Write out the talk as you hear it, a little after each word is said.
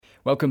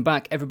Welcome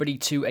back everybody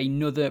to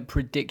another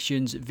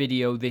predictions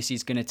video. This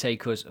is going to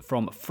take us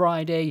from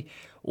Friday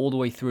all the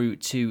way through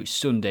to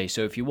Sunday.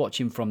 So if you're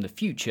watching from the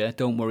future,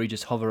 don't worry,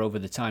 just hover over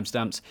the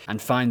timestamps and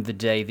find the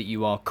day that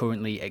you are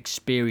currently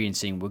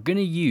experiencing. We're going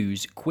to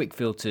use quick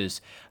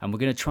filters and we're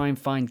going to try and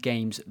find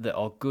games that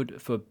are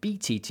good for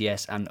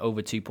BTTS and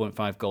over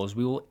 2.5 goals.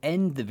 We will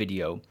end the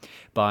video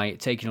by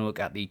taking a look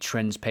at the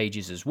trends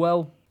pages as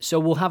well. So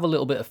we'll have a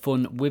little bit of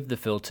fun with the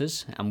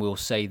filters and we'll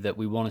say that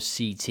we want to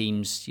see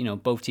teams,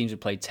 both teams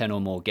have played 10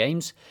 or more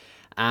games.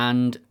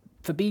 And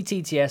for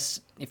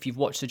BTTS, if you've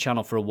watched the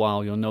channel for a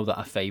while, you'll know that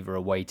I favour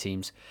away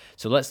teams.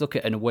 So let's look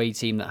at an away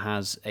team that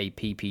has a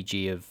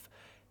PPG of,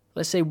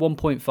 let's say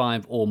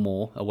 1.5 or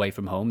more away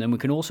from home. Then we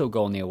can also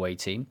go on the away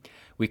team.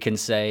 We can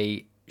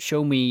say,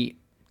 show me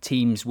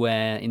teams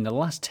where in the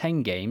last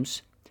 10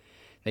 games,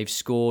 they've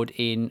scored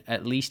in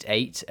at least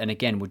 8. And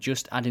again, we're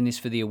just adding this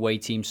for the away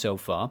team so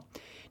far.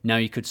 Now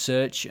you could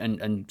search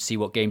and see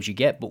what games you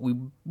get, but we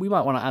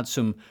might want to add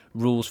some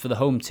rules for the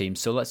home team.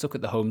 So let's look at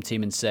the home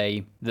team and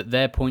say that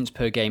their points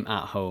per game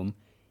at home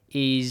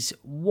is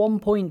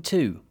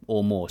 1.2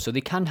 or more. So they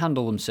can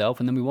handle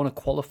themselves, and then we want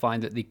to qualify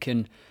that they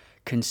can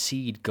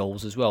concede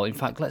goals as well. In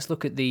fact, let's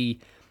look at the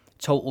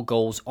total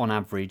goals on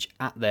average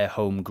at their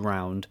home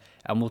ground,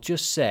 and we'll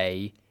just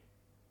say,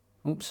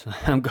 oops,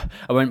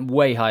 I went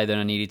way higher than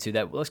I needed to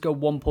there. Let's go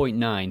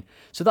 1.9.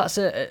 So that's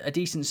a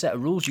decent set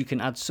of rules. You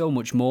can add so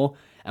much more,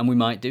 and we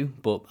might do,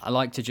 but I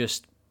like to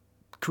just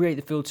create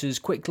the filters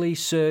quickly,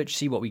 search,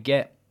 see what we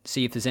get,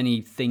 see if there's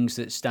any things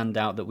that stand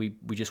out that we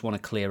just want to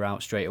clear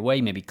out straight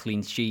away, maybe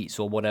clean sheets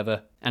or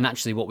whatever. And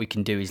actually what we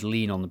can do is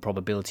lean on the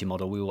probability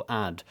model. We will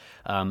add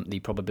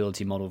the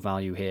probability model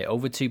value here.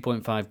 Over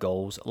 2.5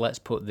 goals, let's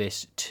put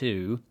this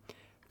to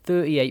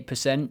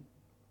 38%,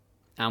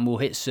 and we'll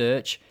hit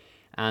search.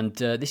 And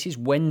this is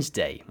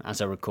Wednesday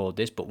as I record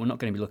this, but we're not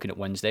going to be looking at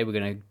Wednesday. We're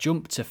going to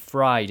jump to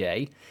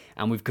Friday,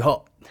 and we've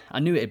got, I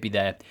knew it'd be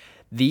there,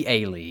 the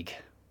A-League.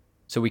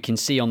 So we can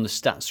see on the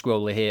stats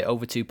scroller here,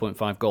 over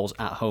 2.5 goals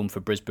at home for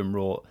Brisbane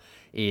Roar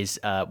is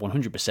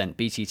 100%,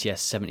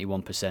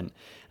 BTTS 71%.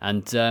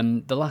 And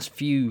the last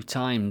few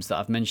times that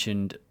I've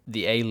mentioned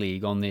the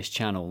A-League on this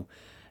channel,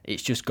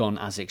 it's just gone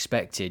as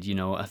expected.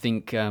 I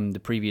think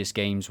the previous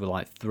games were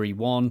like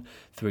 3-1,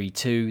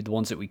 3-2, the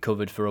ones that we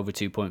covered for over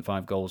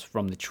 2.5 goals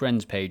from the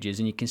trends pages.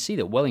 And you can see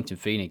that Wellington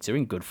Phoenix are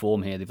in good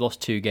form here. They've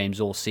lost 2 games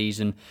all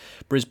season.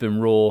 Brisbane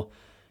Roar,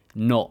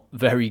 not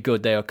very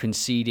good. They are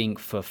conceding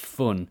for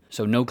fun.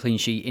 So no clean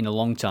sheet in a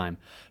long time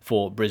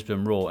for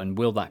Brisbane Roar. And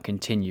will that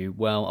continue?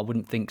 Well, I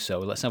wouldn't think so.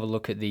 Let's have a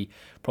look at the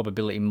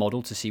probability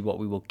model to see what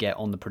we will get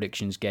on the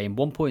predictions game.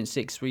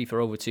 1.63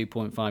 for over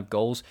 2.5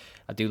 goals.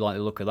 I do like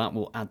the look of that.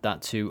 We'll add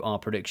that to our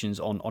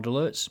predictions on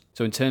OddAlerts.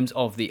 So in terms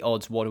of the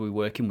odds, what are we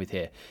working with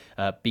here?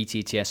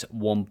 BTTS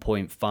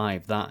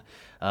 1.5.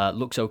 That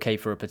looks okay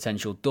for a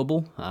potential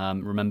double.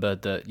 Remember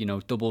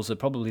that, doubles are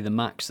probably the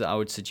max that I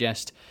would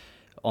suggest.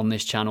 On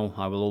this channel,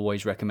 I will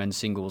always recommend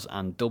singles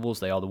and doubles.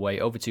 They are the way.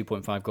 Over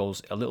 2.5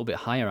 goals, a little bit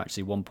higher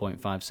actually,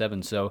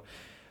 1.57. So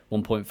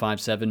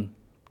 1.57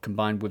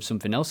 combined with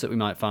something else that we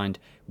might find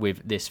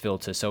with this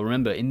filter. So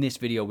remember, in this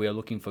video, we are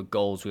looking for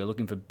goals. We are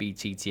looking for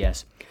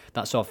BTTS.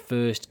 That's our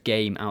first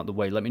game out the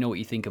way. Let me know what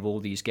you think of all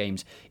these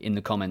games in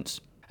the comments.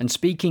 And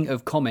speaking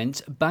of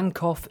comments,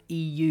 Bankoff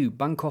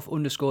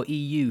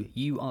 _EU,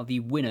 you are the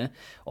winner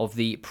of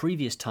the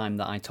previous time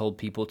that I told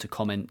people to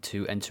comment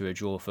to enter a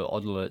draw for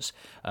OddAlerts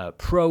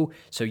Pro.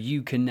 So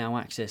you can now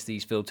access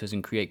these filters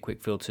and create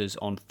quick filters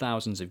on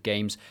thousands of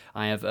games.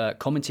 I have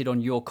commented on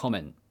your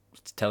comment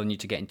telling you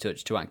to get in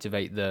touch to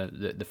activate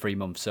the free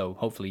month. So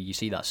hopefully you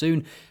see that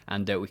soon,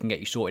 and we can get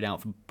you sorted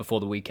out before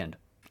the weekend.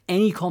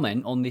 Any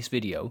comment on this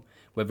video,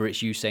 whether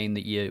it's you saying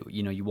that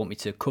you want me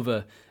to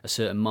cover a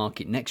certain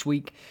market next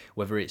week,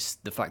 whether it's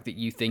the fact that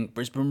you think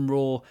Brisbane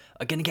Roar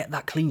are going to get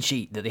that clean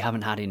sheet that they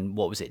haven't had in,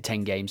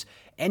 10 games,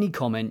 any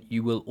comment,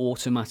 you will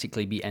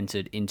automatically be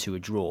entered into a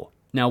draw.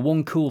 Now,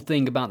 one cool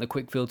thing about the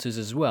quick filters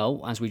as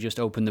well, as we just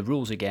open the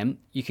rules again,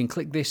 you can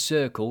click this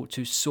circle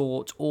to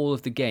sort all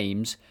of the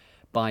games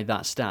by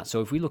that stat.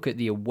 So if we look at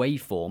the away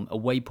form,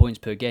 away points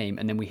per game,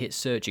 and then we hit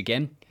search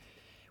again,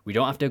 we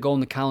don't have to go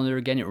on the calendar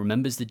again. It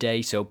remembers the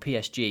day. So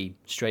PSG,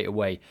 straight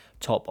away,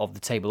 top of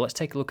the table. Let's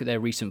take a look at their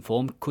recent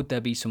form. Could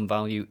there be some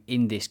value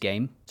in this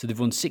game? So they've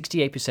won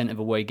 68% of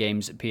away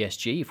games at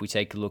PSG. If we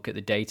take a look at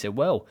the data,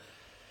 well,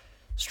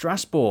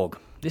 Strasbourg.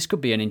 This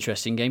could be an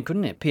interesting game,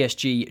 couldn't it?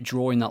 PSG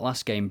drawing that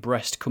last game,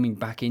 Brest coming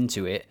back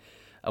into it.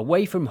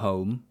 Away from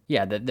home,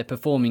 yeah, they're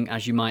performing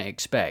as you might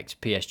expect,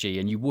 PSG,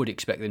 and you would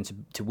expect them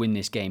to win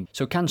this game.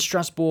 So can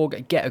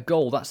Strasbourg get a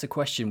goal? That's the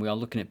question. We are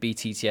looking at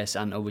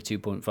BTTS and over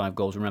 2.5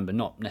 goals. Remember,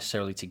 not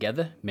necessarily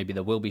together. Maybe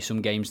there will be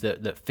some games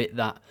that fit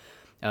that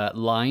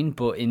line,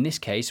 but in this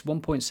case,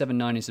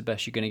 1.79 is the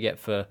best you're going to get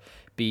for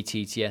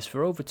BTTS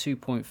for over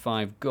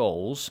 2.5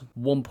 goals,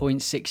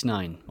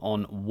 1.69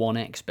 on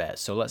 1xbet.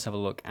 So let's have a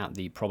look at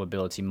the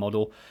probability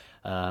model.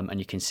 And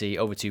you can see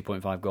over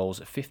 2.5 goals,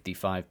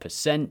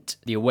 55%.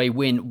 The away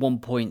win,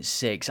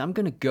 1.6. I'm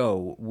going to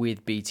go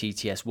with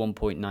BTTS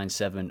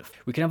 1.97.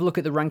 We can have a look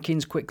at the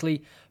rankings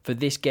quickly for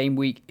this game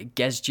week.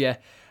 Gezja,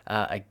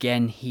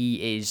 again,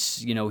 he is,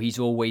 he's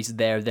always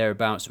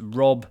thereabouts.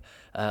 Rob,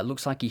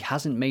 looks like he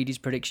hasn't made his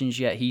predictions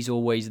yet. He's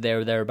always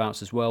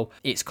thereabouts as well.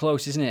 It's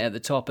close, isn't it, at the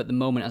top at the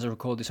moment as I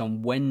record this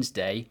on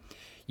Wednesday.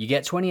 You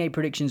get 28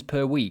 predictions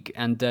per week,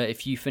 and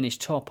if you finish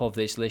top of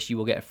this list, you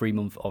will get a free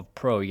month of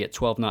Pro. You get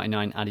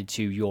 $12.99 added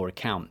to your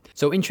account.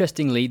 So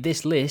interestingly,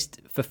 this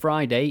list for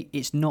Friday,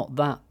 it's not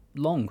that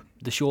long.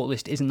 The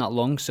shortlist isn't that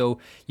long, so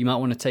you might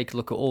want to take a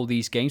look at all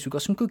these games. We've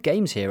got some good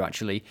games here,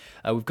 actually.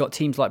 We've got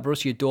teams like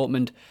Borussia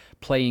Dortmund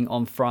playing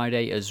on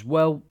Friday as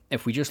well.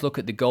 If we just look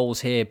at the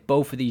goals here,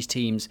 both of these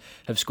teams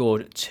have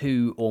scored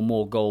 2 or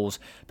more goals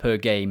per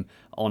game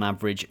on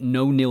average.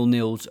 No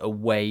 0-0s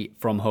away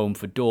from home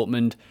for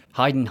Dortmund.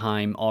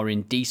 Heidenheim are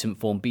in decent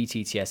form.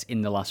 BTTS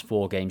in the last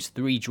 4 games,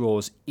 3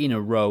 draws in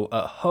a row.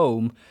 At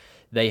home,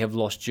 they have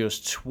lost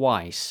just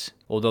twice.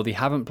 Although they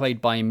haven't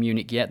played Bayern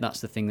Munich yet,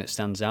 that's the thing that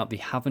stands out. They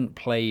haven't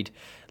played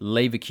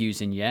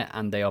Leverkusen yet,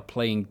 and they are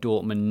playing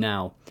Dortmund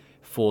now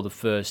for the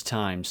first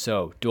time.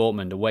 So,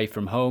 Dortmund away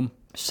from home,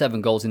 7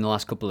 goals in the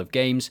last couple of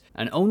games,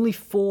 and only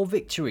 4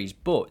 victories.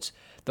 But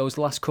those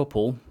last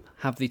couple,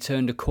 have they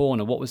turned a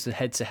corner? What was the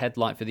head-to-head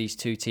like for these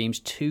two teams?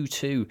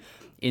 2-2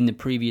 in the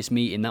previous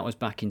meeting. That was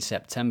back in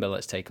September.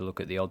 Let's take a look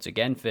at the odds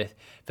again for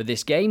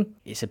this game.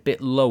 It's a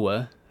bit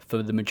lower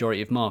for the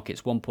majority of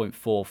markets,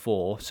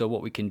 1.44. So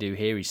what we can do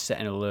here is set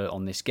an alert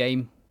on this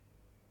game.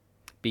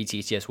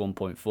 BTTS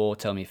 1.4,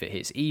 tell me if it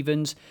hits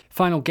evens.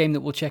 Final game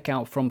that we'll check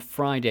out from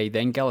Friday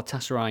then,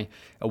 Galatasaray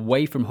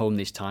away from home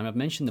this time. I've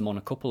mentioned them on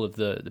a couple of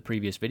the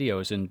previous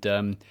videos,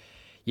 and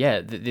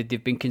yeah,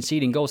 they've been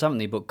conceding goals, haven't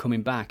they, but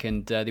coming back,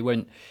 and they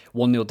went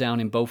 1-0 down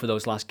in both of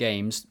those last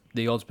games.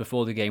 The odds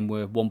before the game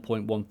were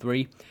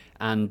 1.13,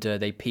 and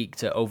they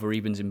peaked at over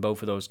evens in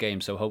both of those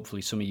games, so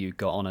hopefully some of you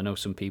got on. I know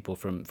some people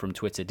from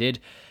Twitter did.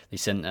 They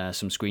sent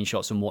some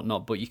screenshots and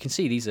whatnot, but you can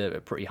see these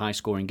are pretty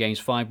high-scoring games,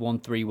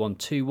 5-1, 3-1,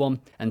 2-1,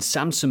 and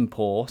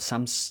Samsunspor,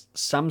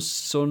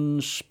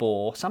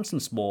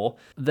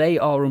 they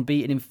are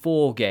unbeaten in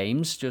 4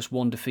 games, just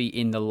 1 defeat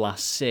in the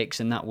last 6,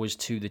 and that was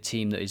to the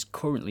team that is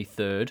currently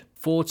third.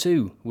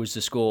 4-2 was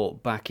the score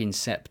back in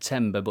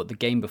September, but the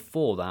game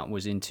before that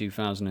was in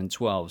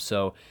 2012,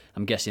 so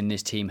I'm guessing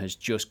this team has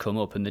just come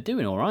up, and they're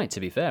doing all right, to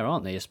be fair,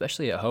 aren't they?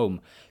 Especially at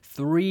home.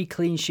 3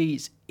 clean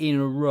sheets in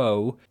a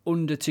row,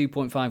 under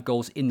 2.5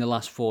 goals in the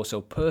last 4,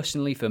 so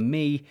personally for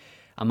me,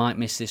 I might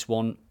miss this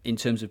one in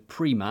terms of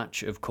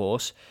pre-match, of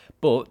course,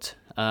 but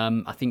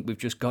I think we've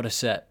just got to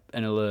set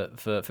an alert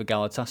for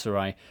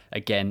Galatasaray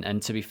again, and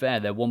to be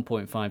fair, they're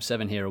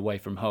 1.57 here away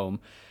from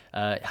home.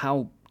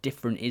 How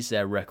different is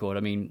their record? I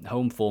mean,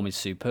 home form is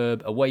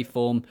superb, away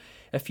form,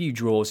 a few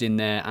draws in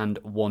there, and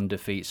 1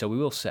 defeat. So we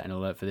will set an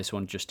alert for this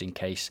one just in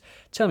case.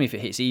 Tell me if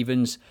it hits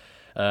evens,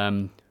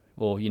 or,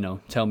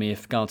 tell me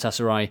if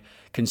Galatasaray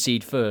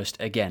concede first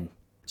again.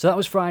 So that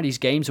was Friday's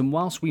games, and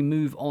whilst we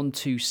move on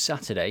to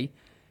Saturday,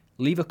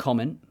 leave a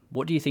comment.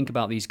 What do you think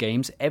about these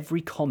games?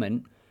 Every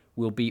comment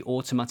will be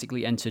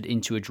automatically entered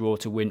into a draw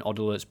to win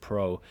OddAlerts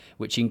Pro,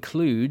 which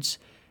includes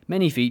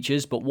many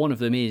features, but one of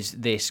them is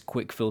this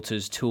quick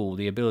filters tool,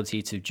 the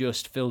ability to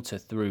just filter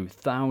through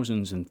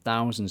thousands and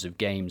thousands of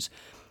games.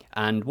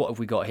 And what have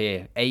we got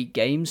here? 8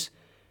 games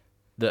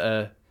that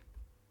are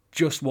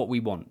just what we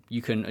want.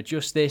 You can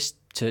adjust this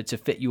to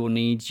fit your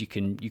needs. You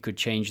could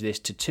change this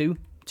to 2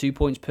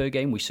 points per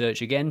game. We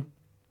search again,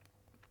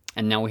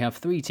 and now we have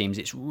 3 teams.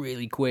 It's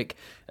really quick.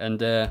 And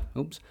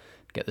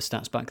get the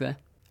stats back there.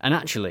 And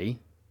actually,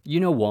 you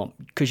know what?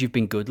 Because you've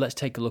been good, let's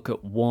take a look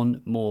at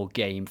one more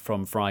game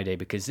from Friday,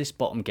 because this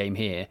bottom game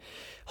here,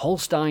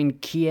 Holstein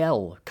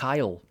Kiel,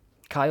 Kyle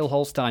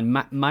Holstein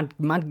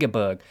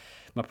Magdeburg.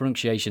 My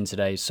pronunciation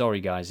today,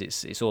 sorry guys,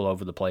 it's all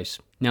over the place.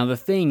 Now the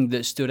thing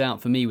that stood out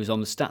for me was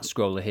on the stats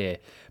scroller here.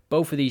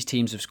 Both of these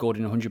teams have scored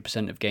in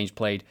 100% of games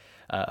played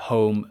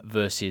home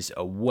versus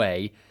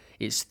away.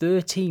 It's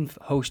 13th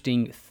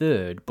hosting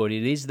 3rd, but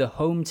it is the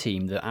home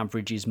team that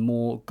averages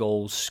more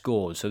goals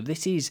scored. So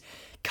this is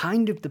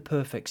kind of the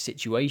perfect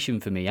situation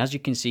for me. As you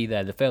can see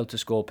there, the failed to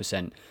score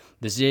percent,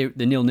 the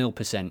 0-0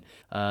 percent,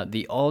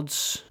 the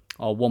odds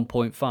are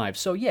 1.5.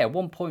 So yeah,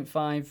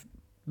 1.5,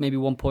 maybe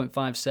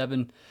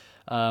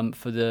 1.57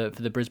 for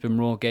the Brisbane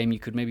Roar game. You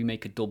could maybe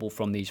make a double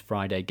from these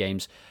Friday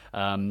games.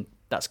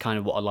 That's kind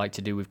of what I like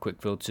to do with quick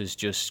filters,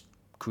 just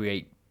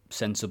create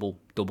sensible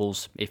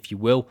doubles, if you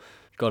will.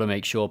 Got to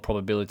make sure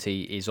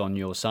probability is on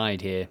your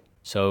side here.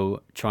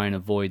 So try and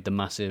avoid the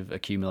massive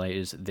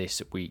accumulators this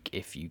week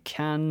if you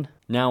can.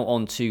 Now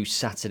on to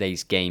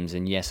Saturday's games,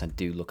 and yes, I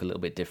do look a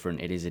little bit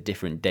different. It is a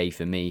different day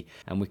for me,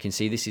 and we can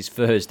see this is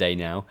Thursday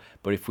now.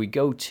 But if we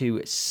go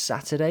to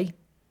Saturday,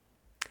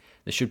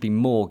 there should be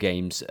more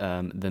games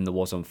than there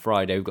was on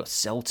Friday. We've got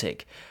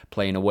Celtic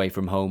playing away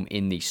from home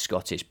in the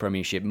Scottish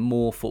Premiership.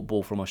 More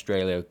football from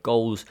Australia.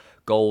 Goals,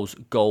 goals,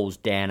 goals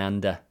down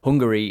under.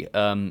 Hungary,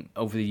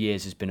 over the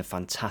years, has been a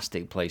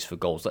fantastic place for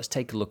goals. Let's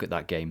take a look at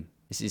that game.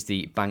 This is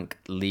the Bank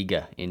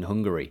Liga in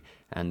Hungary,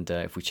 and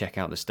if we check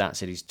out the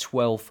stats, it is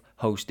 12th,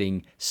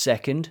 hosting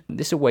second.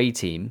 This away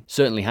team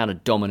certainly had a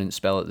dominant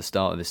spell at the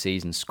start of the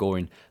season,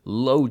 scoring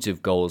loads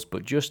of goals,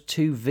 but just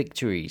 2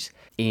 victories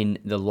in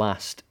the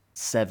last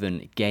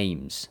 7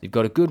 games. They've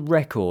got a good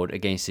record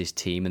against this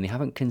team, and they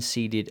haven't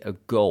conceded a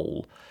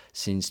goal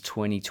since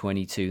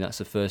 2022. That's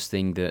the first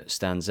thing that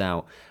stands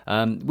out.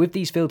 With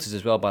these filters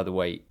as well, by the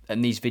way,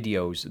 and these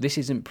videos, this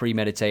isn't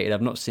premeditated. I've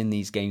not seen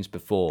these games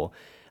before.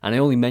 And I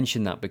only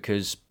mention that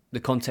because the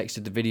context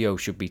of the video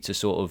should be to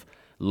sort of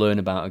learn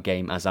about a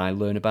game as I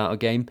learn about a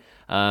game.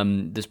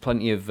 There's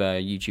plenty of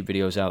YouTube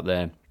videos out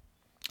there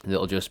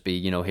that'll just be,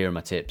 here are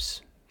my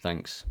tips.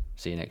 Thanks.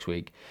 See you next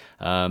week.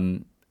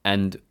 And,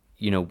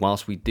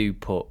 whilst we do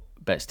put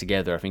bets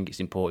together, I think it's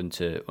important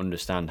to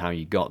understand how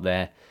you got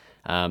there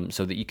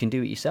so that you can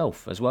do it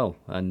yourself as well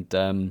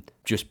and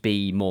just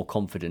be more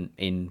confident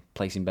in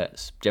placing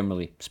bets,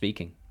 generally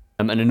speaking.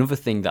 And another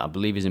thing that I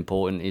believe is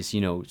important is,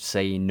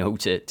 saying no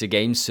to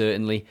games,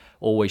 certainly.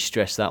 Always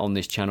stress that on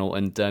this channel.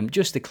 And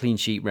just the clean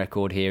sheet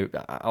record here,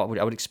 I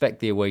would expect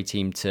the away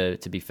team to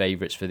be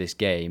favourites for this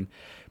game.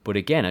 But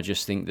again, I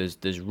just think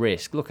there's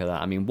risk. Look at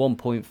that. I mean,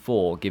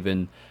 1.4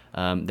 given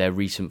their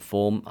recent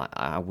form,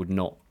 I would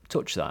not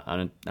touch that.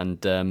 And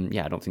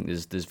I don't think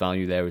there's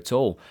value there at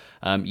all.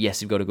 Yes,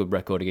 they've got a good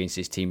record against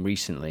this team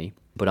recently,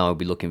 but I would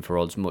be looking for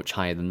odds much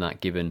higher than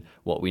that given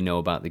what we know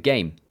about the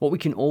game. What we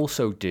can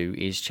also do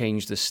is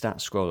change the stat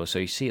scroller. So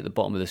you see at the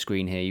bottom of the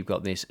screen here, you've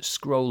got this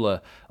scroller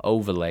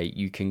overlay.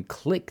 You can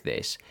click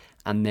this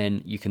and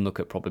then you can look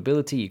at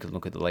probability, you can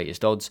look at the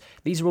latest odds.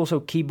 These are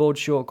also keyboard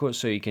shortcuts,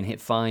 so you can hit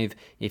 5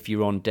 if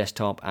you're on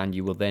desktop, and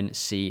you will then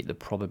see the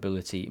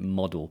probability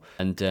model.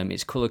 And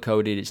it's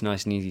color-coded, it's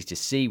nice and easy to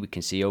see. We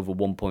can see over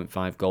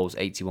 1.5 goals,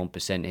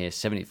 81% here,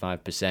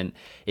 75%.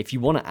 If you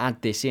want to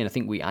add this in, I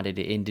think we added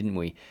it in, didn't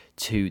we,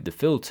 to the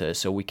filter,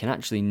 so we can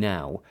actually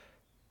now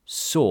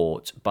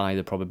sort by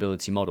the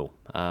probability model,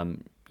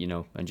 and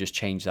just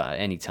change that at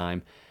any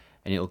time.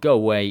 And it'll go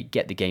away,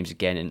 get the games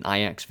again, and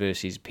Ajax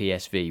versus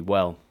PSV.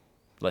 Well,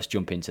 let's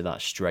jump into that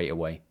straight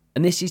away.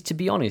 And this is, to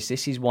be honest,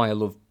 this is why I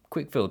love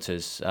quick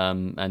filters.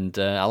 And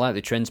I like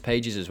the trends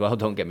pages as well,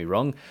 don't get me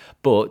wrong.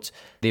 But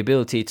the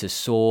ability to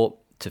sort,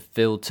 to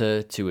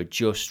filter, to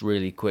adjust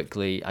really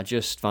quickly, I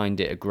just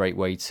find it a great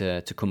way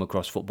to come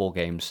across football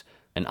games.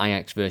 And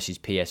Ajax versus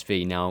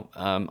PSV. Now,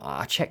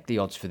 I checked the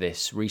odds for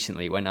this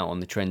recently. It went out on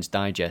the Trends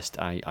Digest.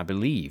 I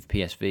believe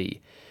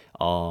PSV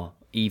are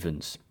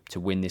evens to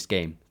win this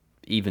game.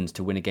 Evens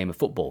to win a game of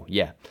football,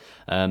 yeah.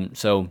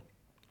 So,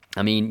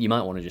 I mean, you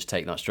might want to just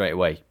take that straight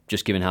away,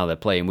 just given how they're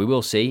playing. We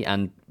will see,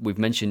 and we've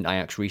mentioned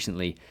Ajax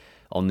recently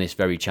on this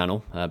very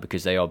channel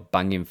because they are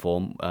banging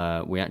form.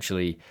 We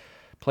actually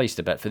placed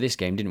a bet for this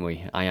game, didn't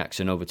we? Ajax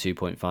and over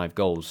 2.5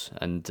 goals,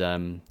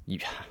 and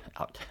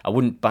I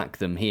wouldn't back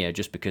them here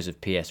just because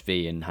of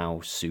PSV and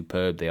how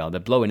superb they are. They're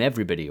blowing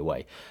everybody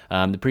away.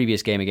 The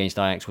previous game against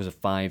Ajax was a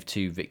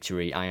 5-2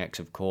 victory. Ajax,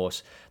 of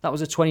course, that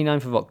was the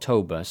 29th of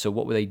October, so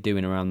what were they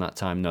doing around that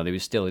time? No,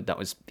 that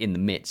was in the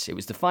midst. It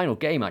was the final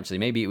game, actually.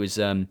 Maybe it was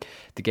the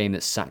game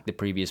that sacked the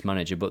previous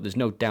manager, but there's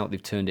no doubt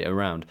they've turned it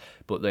around.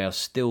 But they are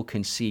still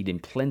conceding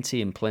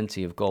plenty and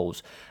plenty of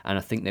goals, and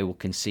I think they will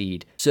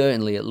concede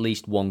certainly at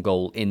least 1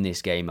 goal in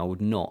this game. I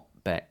would not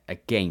bet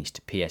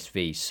against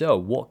PSV. So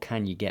what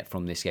can you get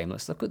from this game?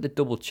 Let's look at the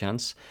double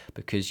chance,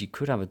 because you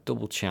could have a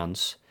double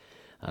chance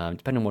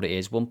depending on what it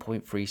is,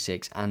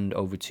 1.36 and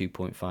over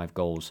 2.5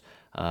 goals.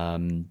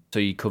 So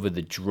you cover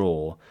the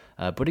draw.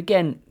 But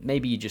again,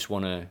 maybe you just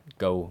want to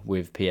go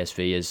with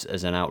PSV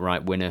as an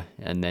outright winner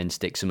and then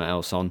stick something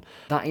else on.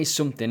 That is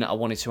something that I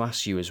wanted to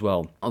ask you as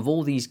well. Of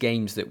all these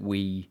games that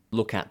we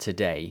look at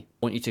today, I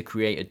want you to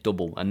create a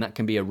double, and that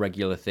can be a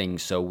regular thing,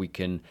 so we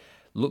can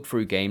look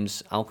through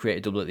games. I'll create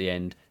a double at the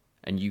end,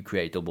 and you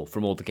create a double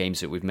from all the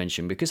games that we've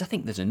mentioned, because I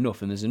think there's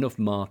enough, and there's enough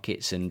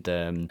markets, and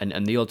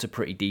the odds are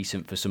pretty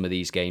decent for some of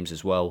these games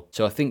as well.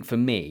 So I think for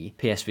me,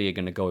 PSV are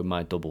going to go with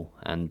my double,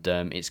 and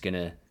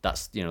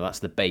that's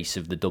the base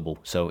of the double.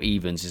 So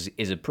evens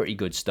is a pretty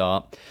good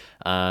start.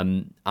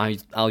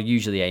 I'll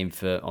usually aim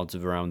for odds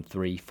of around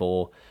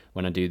 3-4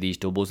 when I do these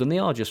doubles, and they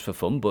are just for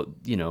fun, but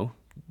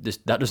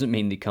that doesn't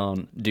mean they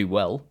can't do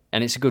well,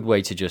 and it's a good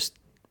way to just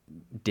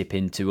dip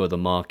into other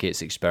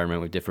markets,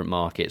 experiment with different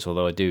markets,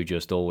 although I do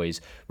just always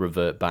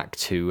revert back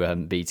to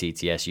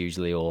BTTS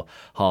usually, or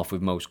half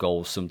with most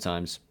goals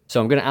sometimes.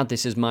 So I'm going to add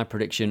this as my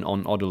prediction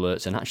on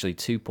OddAlerts, and actually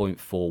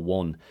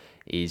 2.41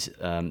 is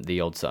the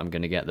odds that I'm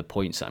going to get, the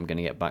points that I'm going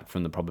to get back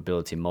from the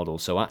probability model.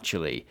 So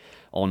actually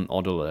on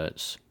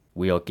OddAlerts,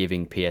 we are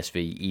giving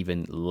PSV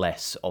even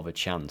less of a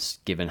chance,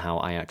 given how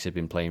Ajax have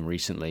been playing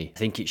recently. I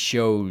think it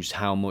shows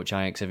how much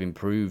Ajax have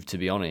improved, to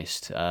be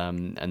honest,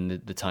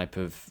 and the type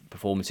of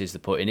performances they're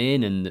putting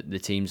in and the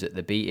teams that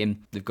they're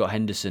beating. They've got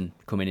Henderson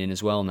coming in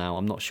as well now.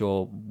 I'm not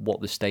sure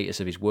what the status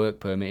of his work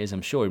permit is.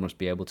 I'm sure he must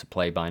be able to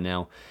play by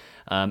now.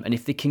 And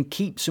if they can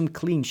keep some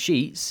clean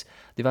sheets,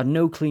 they've had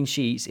no clean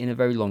sheets in a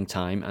very long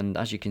time. And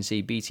as you can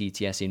see,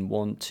 BTTS in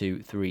 1,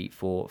 2, 3,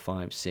 4,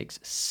 5, 6,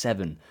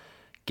 7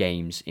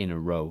 games in a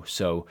row.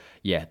 So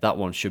yeah, that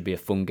one should be a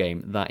fun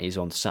game. That is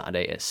on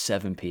Saturday at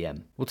 7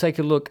 p.m. We'll take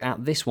a look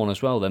at this one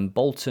as well then.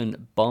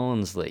 Bolton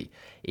Barnsley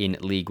in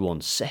League One,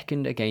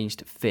 second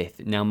against fifth.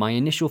 Now my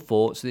initial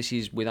thoughts, this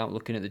is without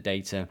looking at the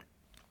data,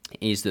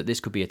 is that this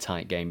could be a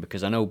tight game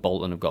because I know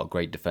Bolton have got a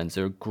great defence.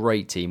 They're a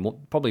great team,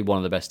 probably one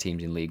of the best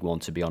teams in League One,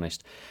 to be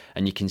honest.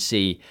 And you can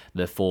see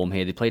their form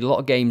here. They played a lot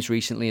of games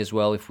recently as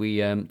well. If we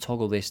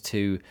toggle this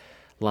to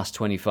last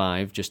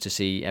 25, just to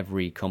see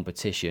every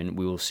competition,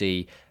 we will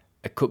see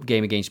a cup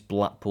game against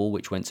Blackpool,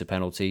 which went to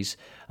penalties,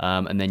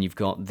 and then you've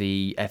got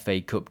the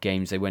FA Cup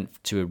games. They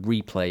went to a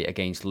replay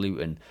against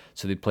Luton,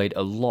 so they played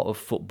a lot of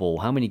football.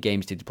 How many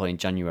games did they play in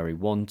January?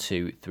 1,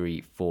 2,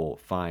 3, 4,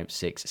 5,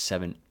 6,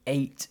 7,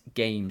 8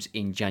 games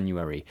in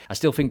January. I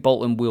still think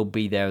Bolton will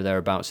be there or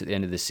thereabouts at the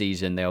end of the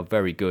season. They are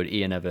very good.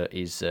 Ian Evatt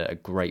is a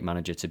great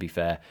manager, to be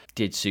fair.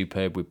 Did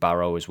superb with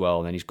Barrow as well,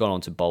 and then he's gone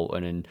on to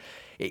Bolton, and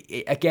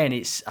again,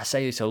 I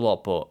say this a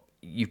lot, but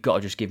you've got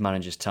to just give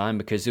managers time,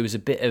 because there was a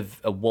bit of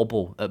a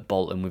wobble at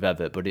Bolton with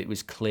Evatt, but it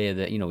was clear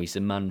that, he's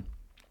the man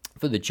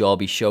for the job.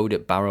 He showed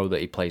at Barrow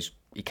that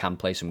he can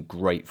play some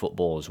great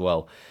football as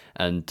well.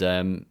 And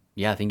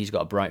I think he's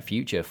got a bright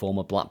future,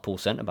 former Blackpool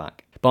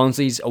centre-back.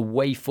 Barnsley's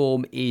away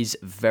form is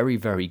very,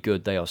 very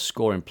good. They are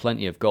scoring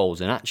plenty of goals,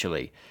 and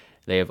actually,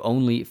 they have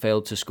only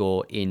failed to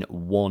score in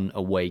one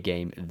away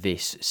game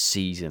this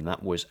season.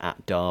 That was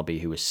at Derby,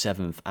 who was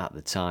 7th at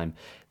the time.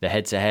 The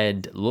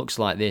head-to-head looks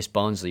like this.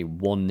 Barnsley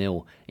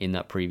 1-0 in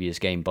that previous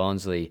game.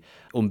 Barnsley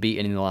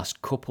unbeaten in the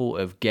last couple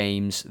of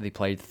games. They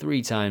played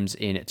 3 times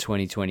in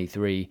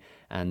 2023,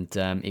 and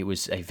it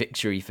was a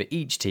victory for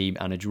each team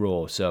and a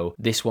draw. So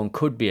this one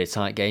could be a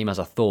tight game, as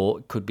I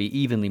thought. Could be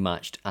evenly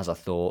matched, as I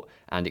thought,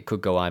 and it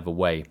could go either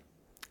way,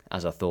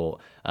 as I thought.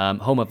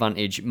 Home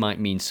advantage might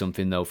mean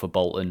something, though, for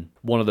Bolton.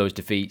 One of those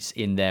defeats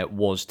in there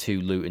was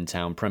to Luton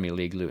Town, Premier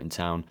League Luton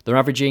Town. They're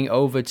averaging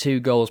over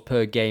 2 goals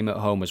per game at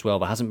home as well.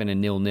 There hasn't been a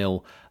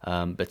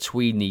 0-0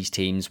 between these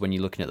teams when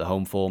you're looking at the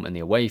home form and the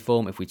away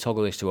form. If we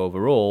toggle this to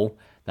overall,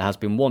 there has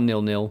been 1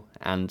 0-0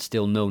 and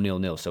still no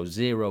 0-0. So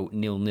 0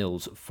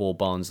 0-0s for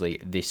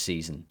Barnsley this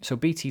season. So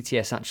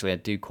BTTS, actually, I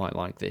do quite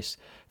like this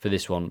for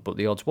this one, but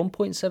the odds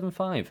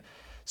 1.75.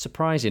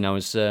 Surprising. I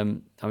was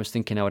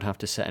thinking I would have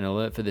to set an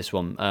alert for this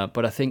one,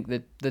 but I think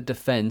that the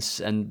defence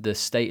and the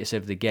status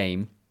of the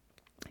game,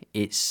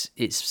 it's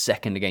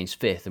second against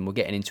fifth, and we're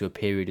getting into a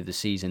period of the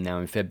season now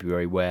in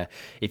February where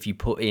if you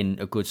put in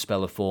a good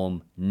spell of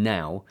form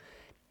now,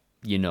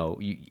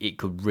 it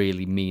could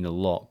really mean a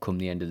lot come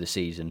the end of the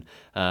season.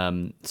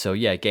 So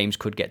yeah, games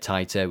could get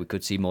tighter. We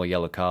could see more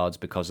yellow cards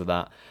because of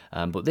that.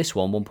 But this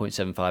one,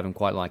 1.75, I'm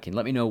quite liking.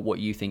 Let me know what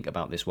you think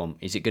about this one.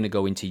 Is it going to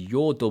go into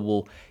your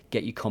double?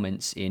 Get your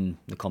comments in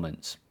the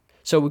comments.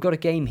 So we've got a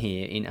game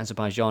here in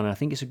Azerbaijan, and I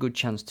think it's a good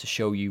chance to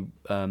show you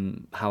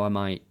how I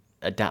might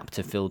adapt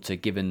a filter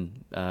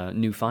given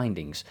new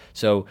findings.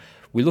 So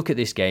we look at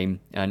this game,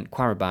 and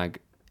Qarabag,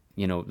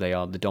 they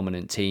are the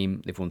dominant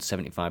team. They've won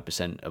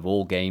 75% of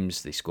all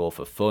games. They score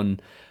for fun.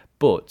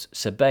 But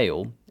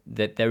Sabale,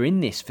 that they're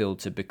in this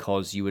filter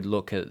because you would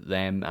look at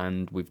them,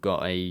 and we've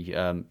got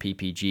a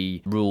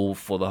PPG rule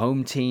for the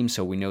home team,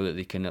 so we know that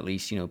they can at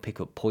least, pick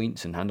up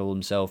points and handle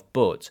themselves.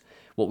 But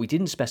what we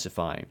didn't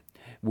specify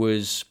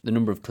was the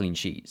number of clean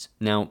sheets.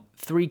 Now,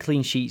 3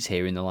 clean sheets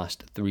here in the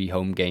last 3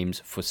 home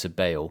games for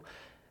Sabale.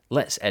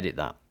 Let's edit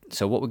that.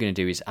 So what we're going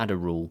to do is add a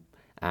rule.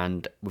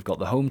 And we've got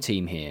the home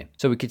team here.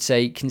 So we could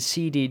say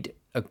conceded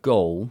a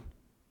goal,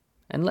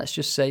 and let's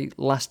just say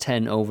last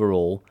 10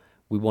 overall,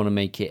 we want to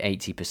make it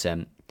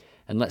 80%.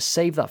 And let's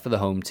save that for the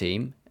home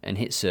team and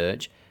hit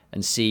search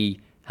and see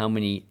how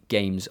many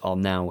games are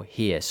now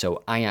here.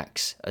 So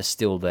Ajax are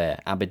still there.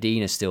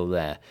 Aberdeen are still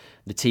there.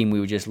 The team we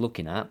were just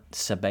looking at,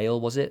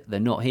 Sabale, was it? They're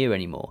not here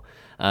anymore.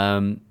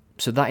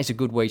 So that is a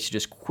good way to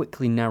just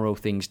quickly narrow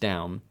things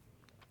down.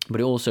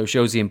 But it also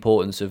shows the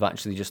importance of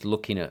actually just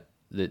looking at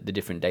the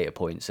different data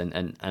points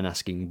and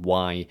asking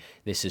why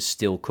this has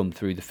still come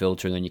through the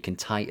filter, and then you can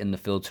tighten the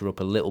filter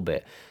up a little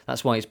bit.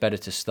 That's why it's better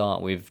to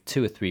start with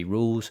 2 or 3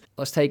 rules.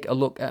 Let's take a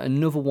look at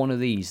another one of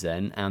these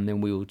then, and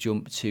then we will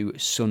jump to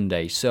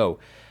Sunday. So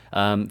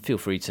feel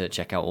free to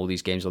check out all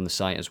these games on the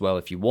site as well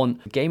if you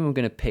want. The game I'm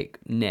going to pick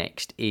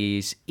next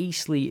is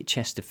Eastleigh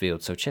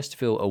Chesterfield. So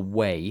Chesterfield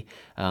away,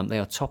 they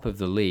are top of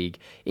the league.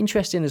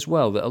 Interesting as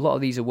well that a lot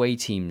of these away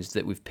teams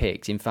that we've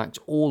picked, in fact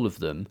all of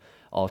them,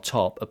 are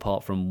top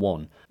apart from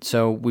one.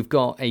 So we've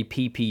got a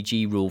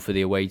PPG rule for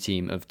the away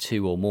team of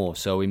 2 or more.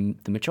 So in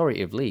the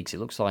majority of leagues, it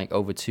looks like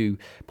over 2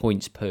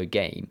 points per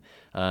game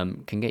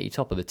can get you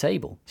top of the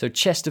table. So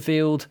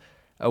Chesterfield,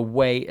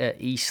 away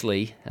at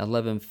Eastleigh,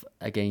 11th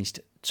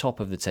against top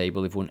of the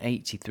table. They've won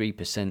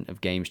 83%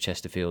 of games,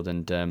 Chesterfield,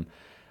 and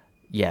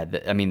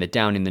they're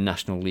down in the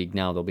National League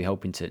now. They'll be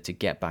hoping to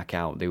get back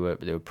out. They were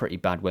pretty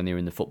bad when they were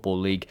in the Football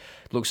League.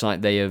 Looks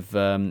like they have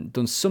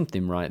done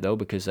something right, though,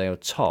 because they are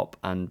top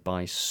and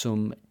by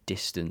some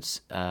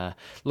distance.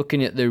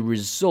 Looking at the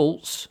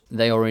results,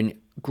 they are in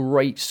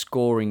great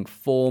scoring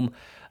form.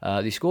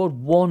 They scored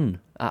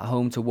 1 at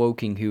home to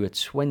Woking, who are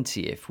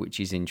 20th, which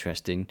is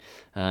interesting,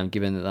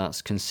 given that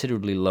that's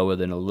considerably lower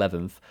than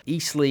 11th.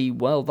 Eastleigh,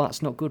 well,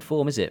 that's not good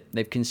form, is it?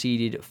 They've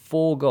conceded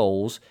 4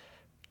 goals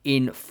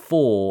in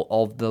 4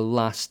 of the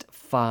last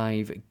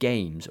 5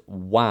 games.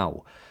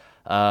 Wow.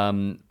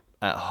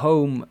 At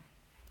home,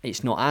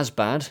 it's not as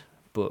bad,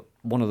 but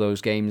one of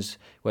those games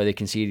where they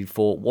conceded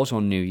 4 was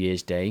on New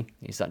Year's Day.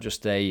 Is that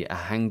just a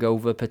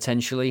hangover,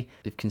 potentially?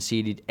 They've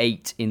conceded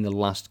 8 in the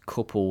last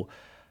couple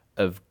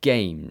of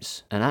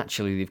games, and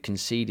actually they've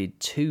conceded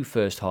 2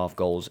 first-half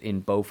goals in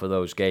both of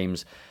those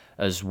games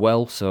as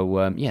well.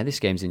 So, this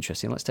game's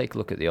interesting. Let's take a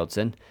look at the odds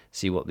then,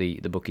 see what the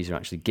bookies are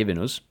actually giving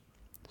us.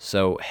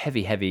 So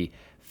heavy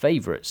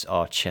favourites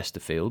are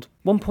Chesterfield.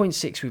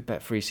 1.6 with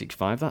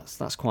Bet365.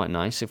 That's quite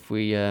nice. If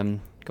we go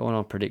on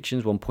our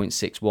predictions,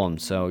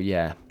 1.61. So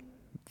yeah,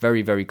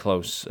 very, very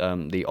close.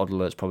 The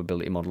OddAlerts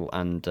probability model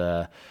and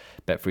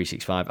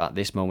Bet365 at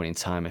this moment in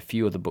time. A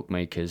few other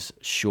bookmakers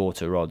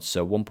shorter odds.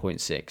 So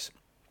 1.6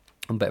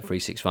 on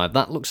Bet365.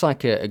 That looks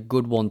like a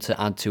good one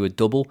to add to a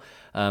double.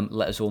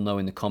 Let us all know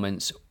in the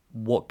comments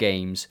what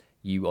games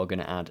you are going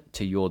to add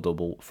to your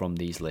double from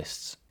these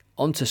lists.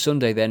 On to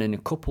Sunday then, and a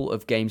couple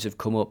of games have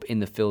come up in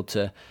the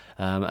filter,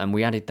 and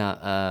we added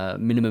that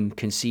minimum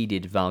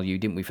conceded value,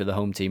 didn't we, for the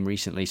home team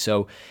recently?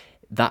 So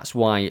that's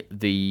why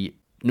the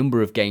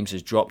number of games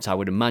has dropped. I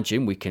would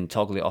imagine we can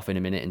toggle it off in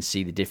a minute and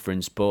see the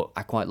difference, but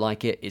I quite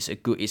like it. It's a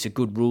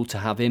good rule to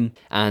have in,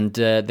 and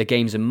the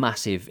games are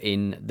massive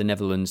in the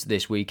Netherlands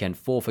this weekend.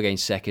 4th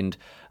against 2nd,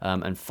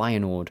 and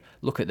Feyenoord,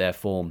 look at their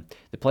form.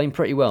 They're playing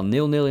pretty well.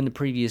 0-0 in the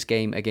previous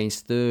game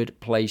against 3rd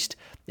placed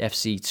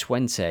FC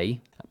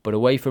Twente. But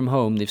away from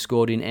home, they've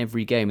scored in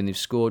every game, and they've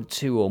scored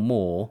 2 or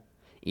more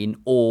in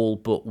all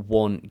but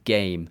 1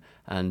 game.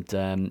 And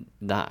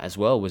that as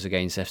well was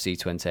against FC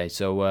Twente.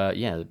 So,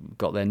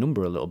 got their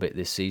number a little bit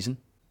this season.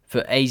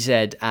 For AZ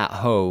at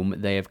home,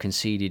 they have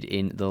conceded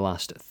in the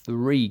last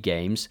 3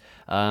 games.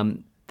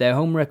 Their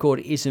home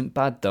record isn't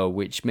bad, though,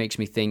 which makes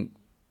me think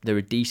they're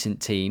a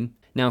decent team.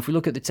 Now, if we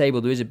look at the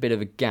table, there is a bit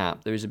of a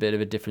gap. There is a bit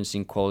of a difference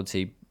in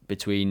quality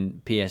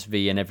between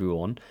PSV and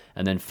everyone,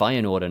 and then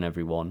Feyenoord and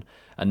everyone.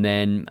 And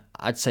then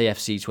I'd say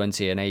FC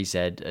Twente and AZ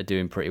are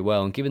doing pretty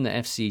well. And given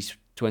that FC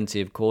Twente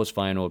have caused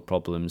Feyenoord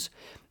problems,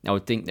 I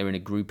would think they're in a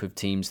group of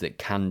teams that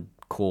can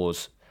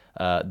cause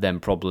them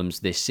problems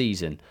this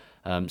season.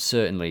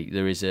 Certainly,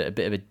 there is a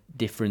bit of a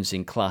difference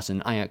in class,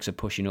 and Ajax are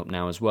pushing up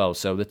now as well.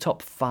 So the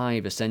top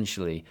 5,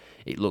 essentially,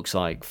 it looks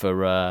like,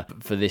 for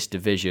this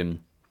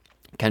division,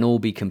 can all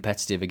be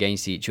competitive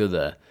against each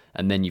other.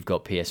 And then you've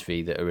got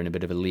PSV that are in a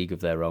bit of a league of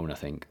their own, I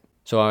think.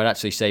 So I would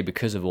actually say,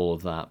 because of all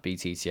of that,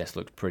 BTTS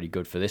looks pretty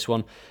good for this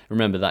one.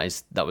 Remember,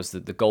 that was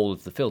the goal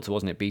of the filter,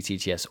 wasn't it?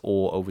 BTTS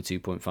or over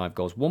 2.5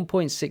 goals.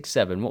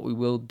 1.67. What we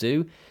will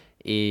do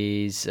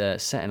is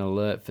set an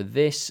alert for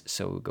this.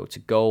 So we'll go to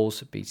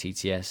goals,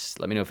 BTTS.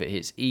 Let me know if it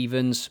hits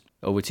evens.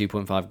 Over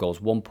 2.5 goals,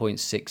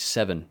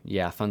 1.67.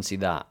 Yeah, I fancy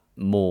that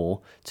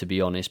more, to be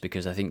honest,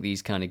 because I think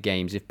these kind of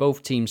games, if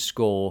both teams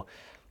score,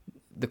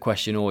 the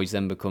question always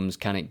then becomes,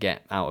 can it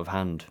get out of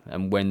hand?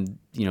 And when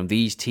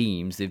these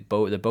teams, they're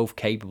both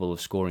capable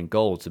of scoring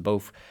goals. They've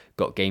both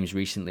got games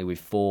recently with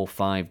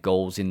 4-5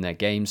 goals in their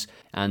games.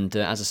 And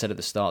as I said at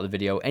the start of the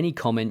video, any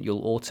comment,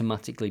 you'll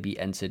automatically be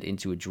entered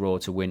into a draw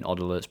to win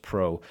OddAlerts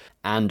Pro.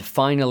 And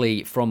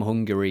finally, from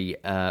Hungary,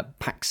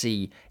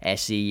 Paxi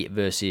SE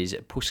versus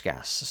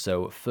Puskás.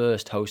 So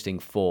first hosting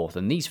 4th.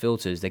 And these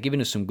filters, they're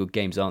giving us some good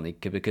games, aren't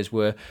they? Because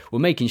we're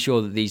making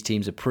sure that these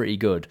teams are pretty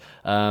good.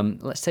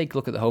 Let's take a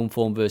look at the home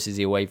form versus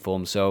the away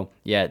form. So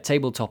yeah,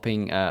 table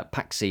topping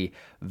Paxi,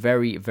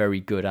 very, very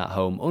good at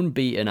home.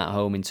 Unbeaten at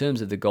home in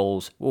terms of the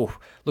goals. Oh,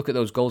 look at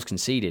those goals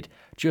conceded.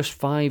 Just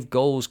 5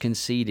 goals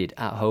conceded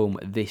at home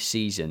this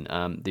season.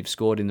 They've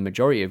scored in the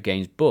majority of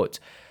games, but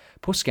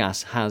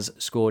Puskás has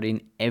scored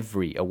in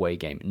every away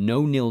game.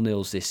 No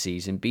 0-0s this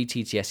season.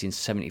 BTTS in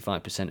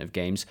 75% of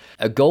games.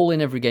 A goal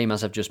in every game,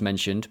 as I've just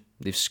mentioned.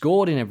 They've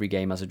scored in every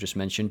game, as I've just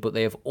mentioned, but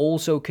they have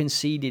also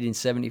conceded in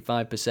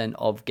 75%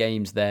 of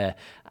games there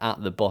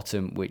at the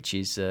bottom, which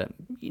is,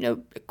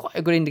 quite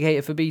a good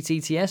indicator for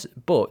BTTS.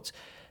 But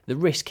the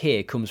risk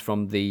here comes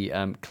from the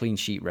clean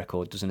sheet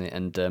record, doesn't it?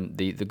 And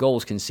the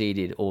goals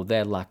conceded, or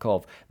their lack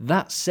of.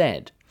 That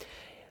said,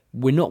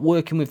 we're not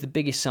working with the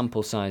biggest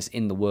sample size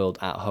in the world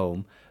at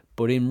home,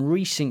 but in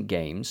recent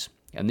games,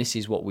 and this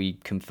is what we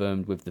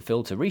confirmed with the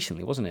filter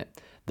recently, wasn't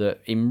it?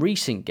 That in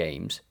recent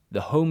games, the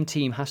home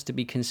team has to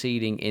be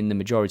conceding in the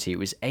majority. It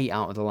was 8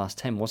 out of the last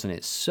 10, wasn't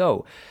it?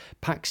 So,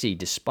 Paxi,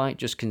 despite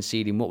just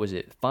conceding,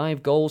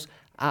 5 goals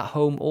at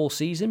home all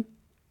season,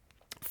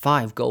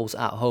 5 goals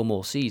at home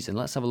all season.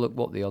 Let's have a look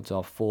what the odds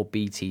are for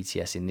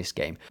BTTS in this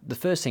game. The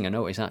first thing I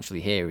notice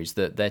actually here is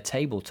that they're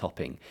table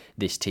topping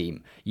this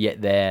team,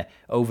 yet they're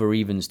over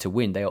evens to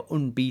win. They are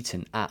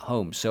unbeaten at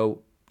home.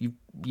 So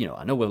you know,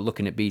 I know we're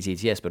looking at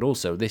BTTS, but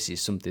also this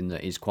is something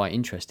that is quite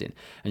interesting.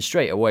 And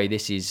straight away,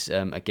 this is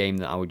a game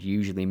that I would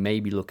usually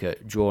maybe look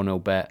at draw no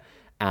bet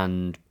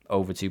and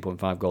over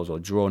 2.5 goals, or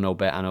draw no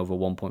bet and over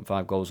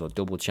 1.5 goals, or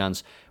double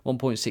chance.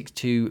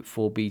 1.62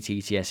 for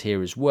BTTS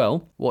here as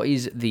well. What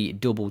is the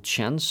double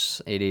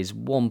chance? It is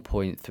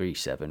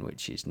 1.37,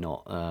 which is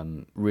not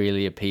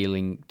really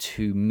appealing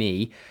to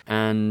me.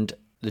 And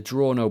the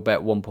draw no bet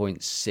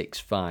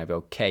 1.65.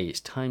 Okay, it's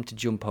time to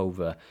jump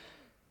over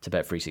to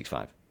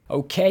Bet365.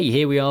 Okay,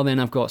 here we are then.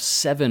 I've got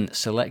 7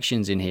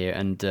 selections in here,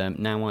 and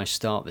now I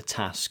start the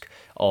task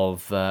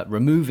of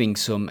removing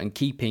some and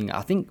keeping.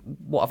 I think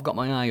what I've got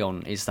my eye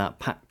on is that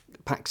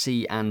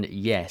Paxi and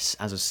Yes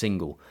as a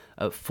single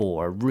at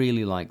 4. I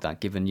really like that,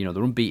 given, you know,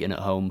 they're unbeaten at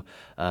home,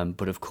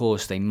 but of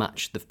course they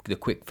match the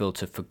quick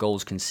filter for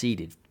goals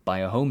conceded by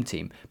a home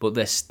team, but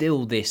they're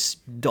still this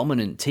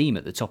dominant team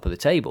at the top of the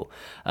table.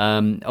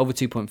 Over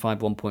 2.5,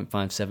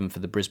 1.57 for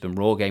the Brisbane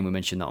Roar game. We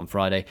mentioned that on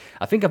Friday.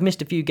 I think I've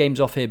missed a few games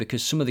off here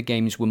because some of the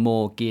games were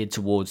more geared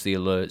towards the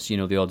alerts, you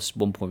know, the odds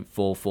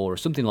 1.44 or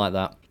something like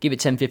that. Give it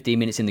 10-15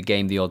 minutes in the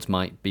game, the odds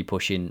might be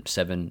pushing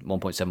 1.7,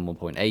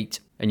 1.8.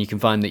 And you can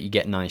find that you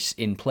get nice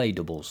in-play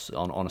doubles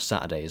on a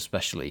Saturday,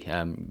 especially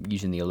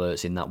using the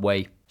alerts in that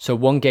way. So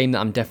one game that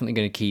I'm definitely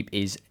going to keep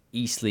is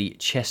Eastleigh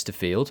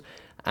Chesterfield.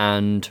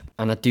 And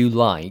I do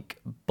like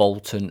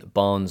Bolton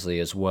Barnsley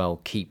as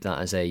well. Keep that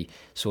as a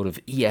sort of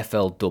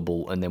EFL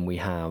double. And then we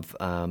have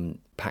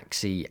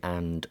Paxi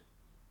and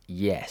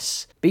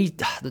Yes.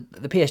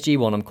 The PSG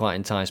one I'm quite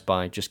enticed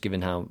by, just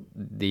given how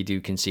they do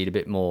concede a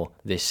bit more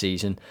this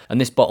season. And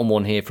this bottom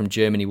one here from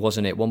Germany,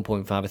 wasn't it?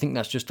 1.5. I think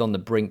that's just on the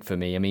brink for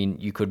me. I mean,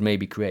 you could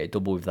maybe create a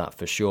double with that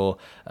for sure.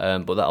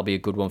 But that'll be a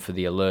good one for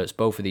the alerts.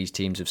 Both of these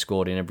teams have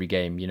scored in every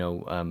game, you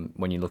know,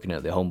 when you're looking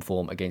at the home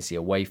form against the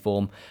away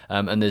form.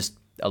 And there's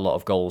a lot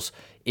of goals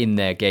in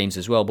their games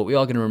as well, but we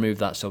are going to remove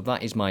that, so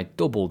that is my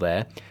double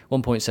there,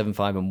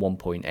 1.75 and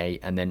 1.8,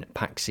 and then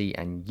Paxi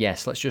and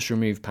Yes. Let's just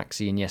remove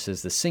Paxi and Yes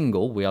as the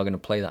single. We are going to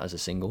play that as a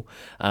single,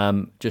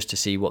 just to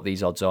see what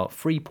these odds are.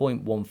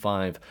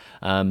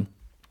 3.15.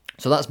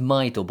 So that's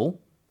my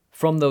double.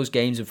 From those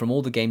games and from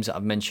all the games that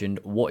I've mentioned,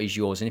 what is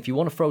yours? And if you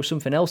want to throw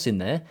something else in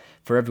there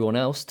for everyone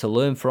else to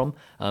learn from,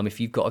 if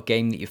you've got a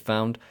game that you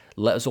found,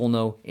 let us all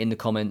know in the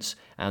comments.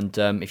 And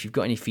if you've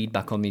got any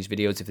feedback on these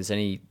videos, if there's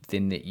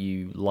anything that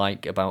you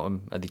like about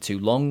them, are they too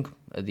long?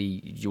 Do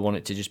you want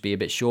it to just be a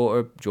bit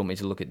shorter? Do you want me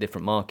to look at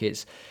different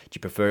markets? Do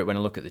you prefer it when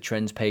I look at the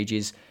trends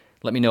pages?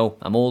 Let me know.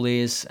 I'm all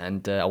ears,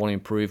 and I want to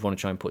improve. I want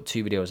to try and put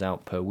 2 videos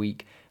out per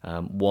week.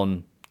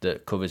 One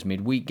that covers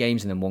midweek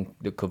games, and then one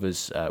that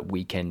covers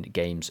weekend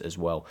games as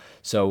well.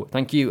 So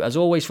thank you as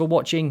always for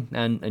watching,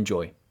 and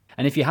enjoy.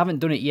 And if you haven't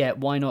done it yet,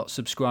 why not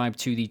subscribe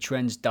to the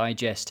Trends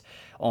Digest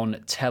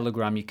on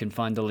Telegram? You can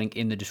find the link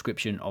in the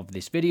description of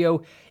this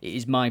video. It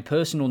is my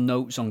personal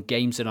notes on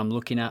games that I'm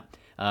looking at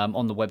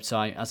on the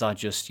website as I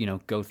just, you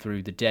know, go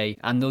through the day.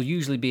 And there'll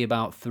usually be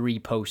about 3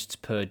 posts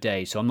per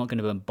day, so I'm not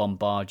going to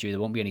bombard you. There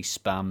won't be any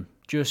spam.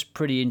 Just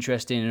pretty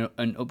interesting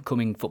and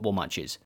upcoming football matches.